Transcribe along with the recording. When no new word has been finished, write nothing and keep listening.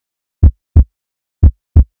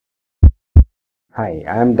Hi,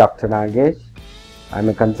 I am Dr. Nagesh. I am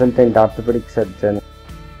a consultant orthopedic surgeon.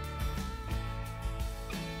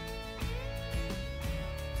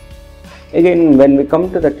 Again, when we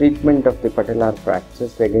come to the treatment of the patellar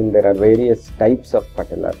fractures, again there are various types of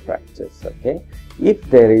patellar fractures. Okay, if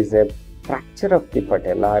there is a fracture of the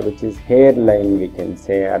patella, which is hairline, we can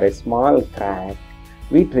say, or a small crack,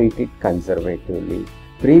 we treat it conservatively.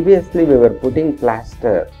 Previously, we were putting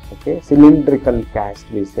plaster, okay, cylindrical cast,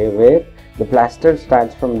 we say, where the plaster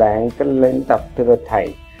starts from the ankle length up to the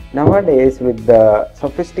thigh. Nowadays, with the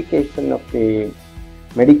sophistication of the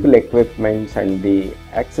medical equipments and the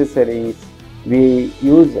accessories,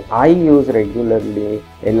 I use regularly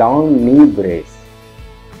a long knee brace,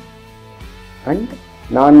 and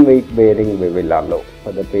non-weight bearing we will allow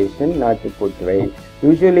for the patient not to put weight.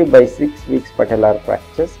 Usually by 6 weeks patellar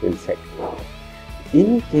fractures will settle.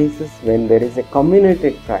 In cases when there is a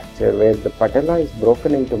comminuted fracture where the patella is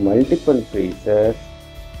broken into multiple pieces,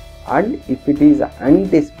 and if it is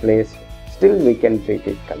undisplaced, still we can treat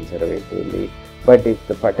it conservatively. But if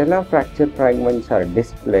the patella fracture fragments are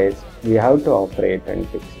displaced, we have to operate and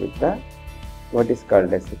fix with the what is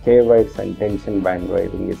called as the K-wires and tension band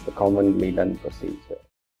wiring is the commonly done procedure.